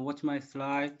me and watch my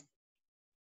slide?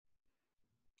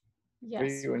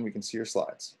 Yes. And we can see your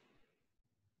slides.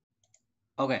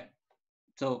 Okay,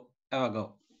 so I will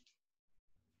go.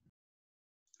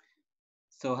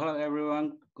 So hello,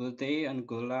 everyone. Good day and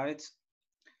good night.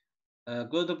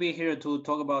 Good to be here to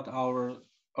talk about our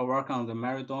work on the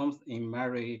mare domes in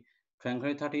mare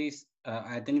tranquillitatis,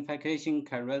 identification,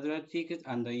 characteristics,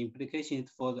 and the implications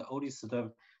for the oldest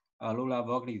lunar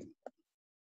volcanism.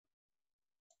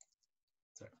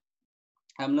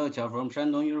 I'm Li Chao from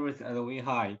Shandong University at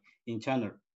Weihai in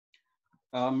China.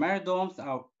 Mare domes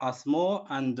are small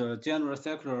and general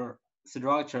circular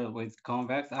structure with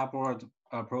convex upward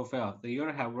profiles. They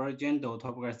usually have very gentle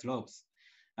topographic slopes,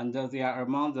 and they are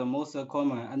among the most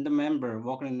common undermember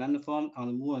volcanic landforms on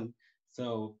the moon.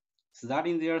 So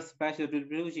studying their spatial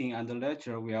distribution and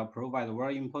nature will provide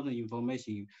very important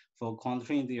information for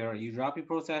controlling their eruptive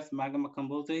process, magma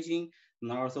composition,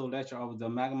 and also nature of the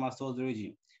magma source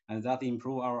region, and that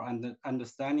improve our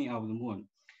understanding of the moon.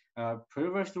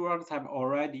 Previous works have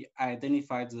already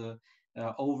identified the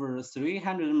over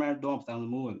 300 mare domes on the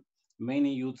moon,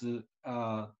 mainly use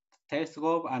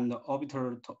telescope and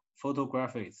orbital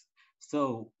photographies.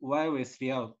 So why we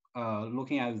still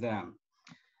looking at them?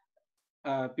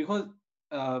 Because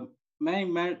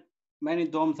many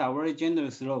domes are very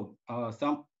generally slow.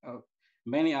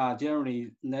 Many are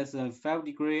generally less than 5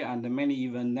 degrees and many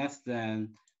even less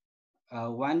than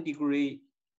 1 degree.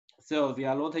 So they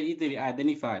are not easily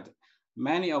identified.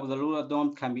 Many of the lunar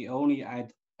domes can be only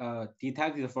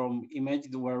detected from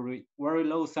images very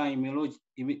low sun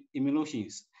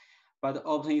emulations. But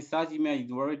obtaining such image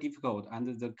is very difficult and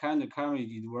the kind of coverage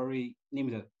is very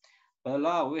limited. But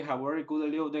now we have very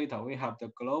good real data. We have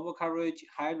the global coverage,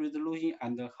 high resolution,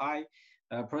 and the high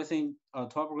precision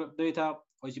topographic data,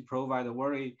 which provide a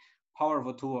very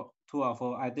powerful tool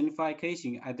for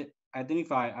identification,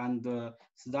 identify and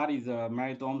study the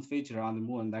mare domes feature on the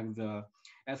moon, like the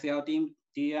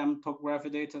SLDM topography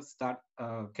data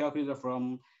calculated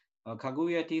from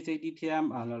Kaguya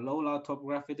TC-DTM and Lola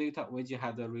topography data, which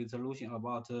has a resolution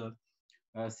about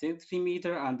 60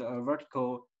 meter and a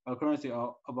vertical accuracy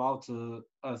of about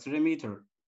 3 meter.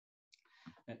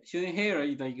 Shown here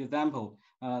is the example.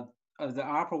 The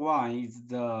upper one is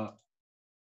the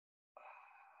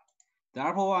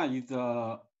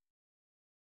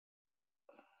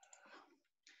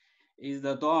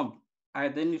dome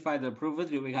identified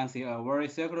previously. We can see a very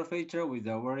circular feature with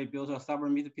a very beautiful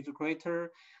subrameter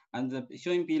crater, and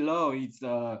showing below is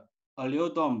a little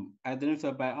dome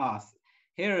identified by us.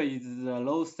 Here is the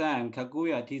low sun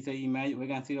Kaguya TC image. We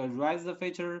can see a rise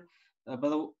feature,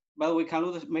 but we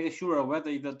cannot make sure whether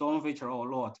it's a dome feature or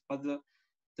not. But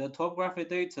the topographic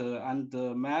data and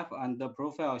the map and the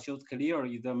profile shows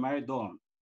clearly the mare dome.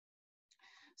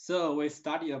 So we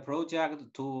started a project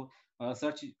to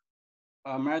search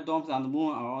mare domes on the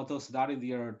moon and also study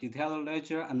their detailed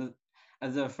nature. And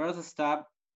as the first step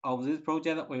of this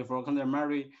project, we focused on the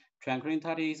mare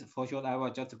tranquillitatis. For short, I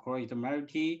will just call it mare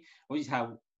T, which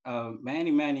have many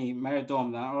mare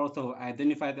domes and also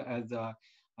identified as a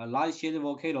large shaded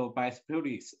volcano by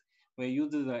spurities. We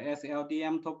use the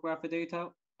SLDM topography data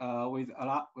with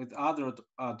other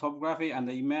topography and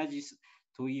images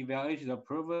to evaluate the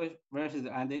previous versus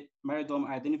marine dome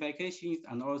identifications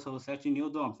and also searching new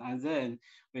domes. And then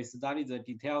we study the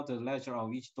detailed lecture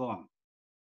of each dome.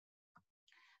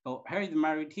 So here is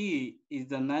Mary T is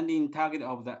the landing target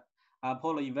of the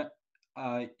Apollo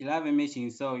 11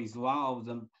 mission. So it's one of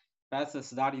the best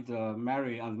studied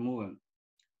Mary on the moon.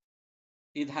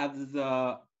 It has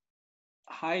the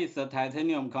highest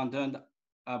titanium content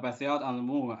basalt on the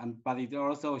moon, but it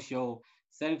also shows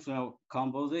sectional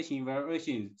composition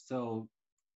variations. So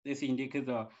this indicates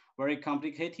a very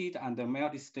complicated and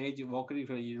multi-stage volcanic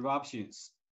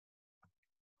eruptions.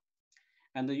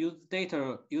 And use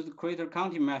crater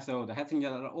counting method,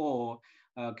 Hessinger et al.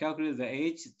 Calculate the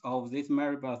age of this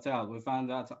Mary basalt. We found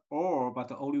that all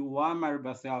but only one Mary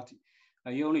basalt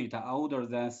unit are older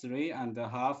than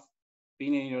 3.5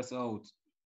 billion years old.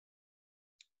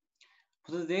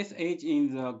 Put this age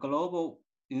in the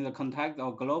context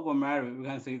of global Mary, we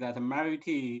can see that Mary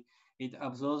T is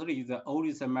absolutely the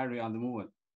oldest Mary on the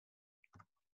moon.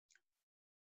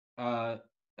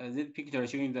 This picture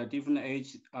showing the different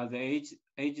age,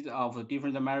 ages of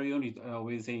different Mary units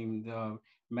within the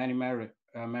many Mary.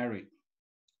 And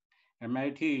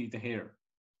Mary T is here.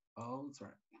 Oh,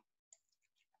 sorry.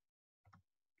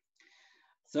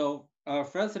 So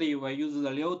firstly, we use the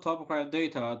low topographic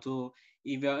data to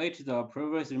evaluate the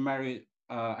previous Mary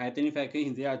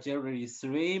identification. There are generally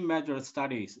 3 major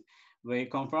studies. We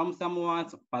confirm some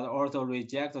ones, but also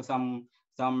reject some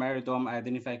Mary dome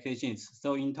identifications.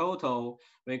 So in total,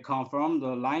 we confirm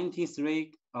the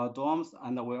 93 domes,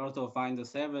 and we also find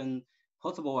 7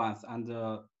 possible ones, and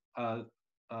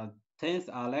 10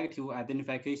 are negative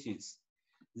identifications.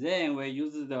 Then we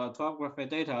use the topographic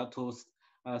data to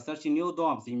search new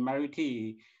domes in Mary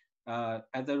T.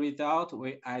 As a result,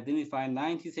 we identify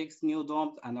 96 new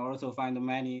domes and also find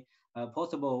many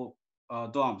possible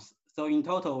domes. So in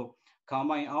total,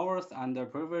 combine ours and the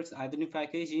previous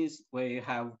identifications, we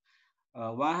have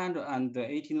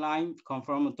 189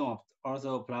 confirmed domes,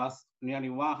 also plus nearly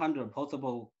 100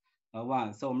 possible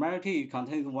ones. So Mary T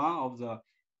contains one of the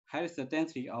highest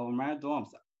density of Mary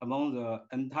domes among the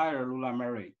entire lunar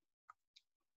Mary.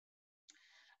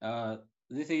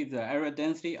 This is the area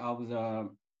density of the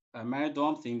Mary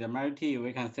domes in the Mary T.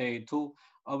 We can say 2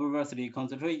 obviously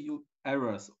concentrated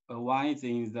areas. One is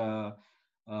in the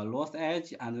north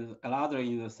edge and another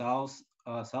in the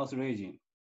south region.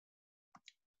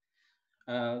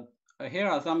 Here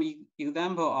are some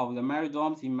examples of the Mary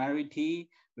domes in Mary T.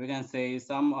 We can say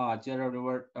some are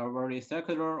generally very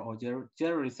circular or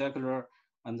generally circular,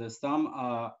 and some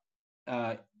are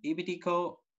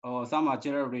elliptical, or some are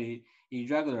generally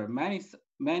irregular. Many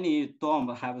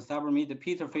domes have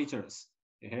subrepeater features.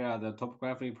 Here are the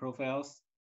topographic profiles.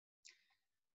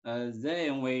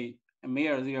 Then we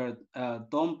measure their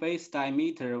dome base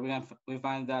diameter. We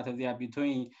find that they are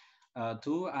between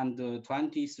 2 and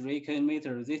 23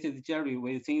 kilometers. This is generally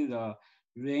within the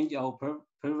range of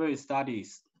previous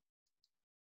studies.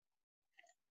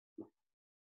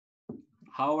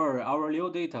 However, our new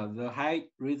data, the high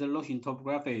resolution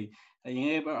topography,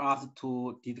 enable us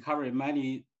to discover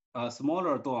many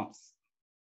smaller domes.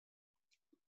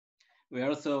 We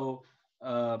also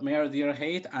measure their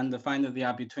height and find they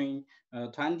are between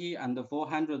 20 and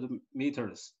 400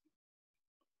 meters.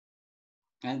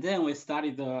 And then we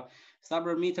study the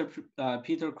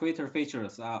subrepeater crater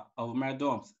features of Mary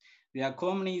domes. They are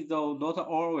commonly, though not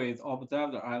always,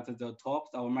 observed at the tops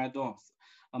of Mary domes.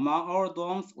 Among our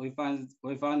domes, we find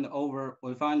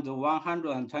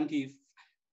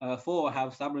 124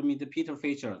 have subrepeater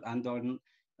features, and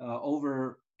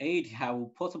over 8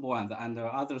 have possible ones, and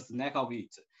others lack of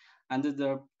it. And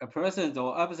the presence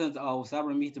or absence of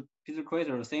subrepeater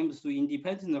crater seems to be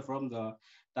independent from the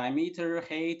diameter,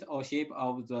 height, or shape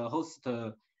of the host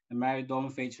Mary dome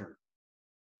feature.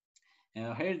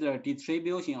 Here's the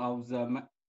distribution of the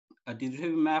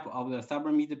distribution map of the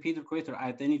subrepeater crater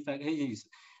identifications.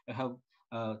 We have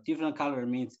different color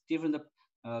means different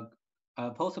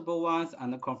possible ones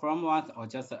and confirmed ones, or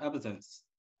just absence.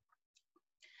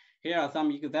 Here are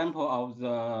some examples of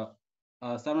the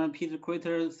subrepeater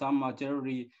craters. Some are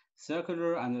generally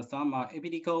circular, and some are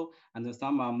elliptical, and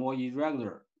some are more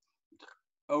irregular.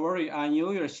 A very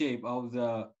unusual shape of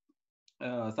the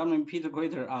subrepeater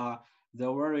crater are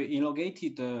the very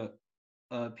elongated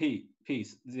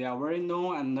piece. They are very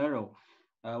long and narrow.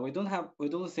 We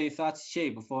don't see such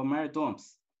shape for Mary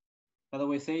domes, but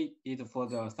we see it for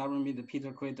the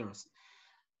subrepeater craters.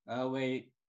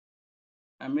 We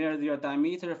measure their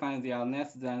diameter, find they are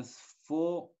less than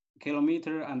 4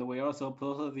 kilometers, and we also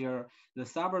plot the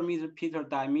subrepeater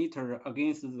diameter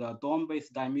against the dome base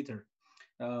diameter.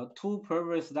 two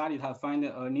previous studies have found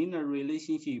a linear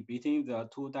relationship between the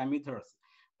two diameters,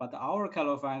 but our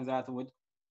calculation finds that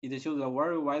it shows a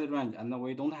very wide range, and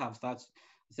we don't have such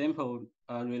simple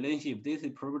relationship. This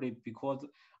is probably because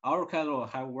our calculation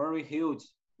have very huge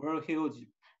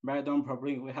meridome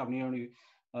problem. We have nearly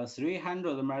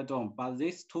 300 meridome, but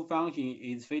this two function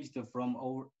is fitted from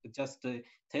over just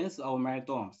tens of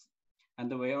meridomes,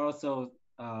 and we also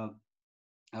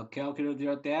calculate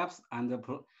their depths and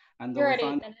You're we at 8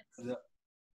 find minutes.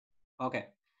 okay,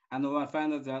 and we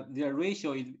find that their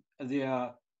ratio is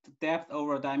their depth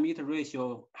over diameter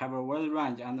ratio have a wide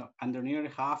range, and nearly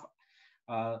half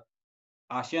are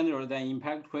shallower than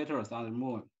impact craters on the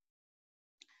moon.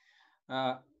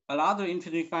 Another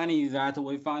interesting finding is that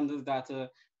we found that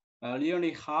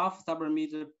nearly half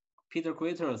subameter Peter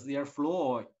craters, their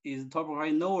floor is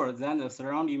topography lower than the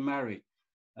surrounding Mary.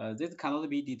 This cannot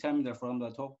be determined from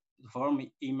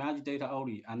image data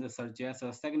only, and suggests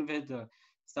a significant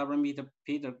subameter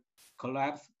Peter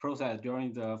collapse process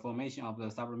during the formation of the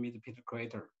subameter Peter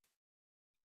crater.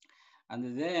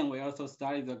 And then we also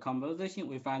studied the composition.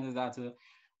 We find that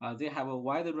they have a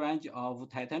wide range of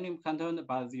titanium content,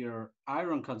 but their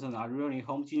iron content are really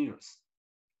homogeneous.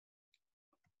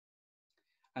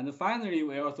 And finally,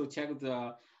 we also checked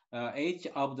the age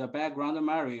of the background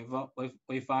Mary.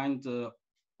 We find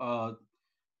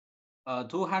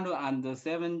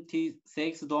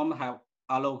 276 domes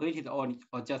are located or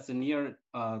just near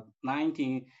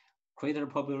 19 crater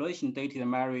population dated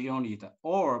Mary unit,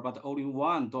 but only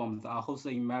one domes are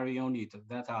hosted in Mary unit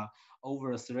that are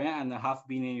over 3.5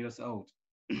 billion years old.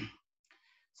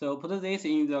 So put this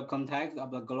in the context of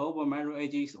the global Mary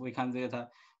ages, we can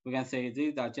say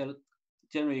these are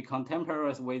generally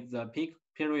contemporaries with the peak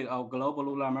period of global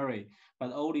lunar Mary,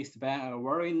 but only span a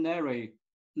very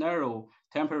narrow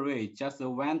time period, just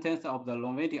 1/10 of the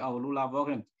longevity of lunar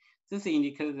volcano. This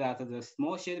indicates that the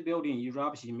small shade building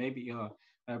eruption may be a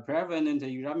prevalent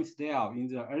eruption style in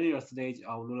the earlier stage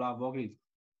of lunar volcanism.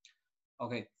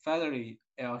 Okay, finally,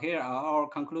 here are our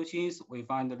conclusions. We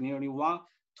find nearly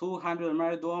 200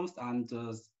 meridomes and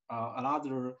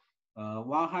another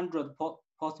 100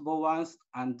 possible ones,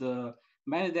 and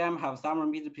many of them have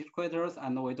subameter craters,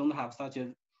 and we don't have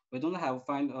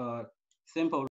find a simple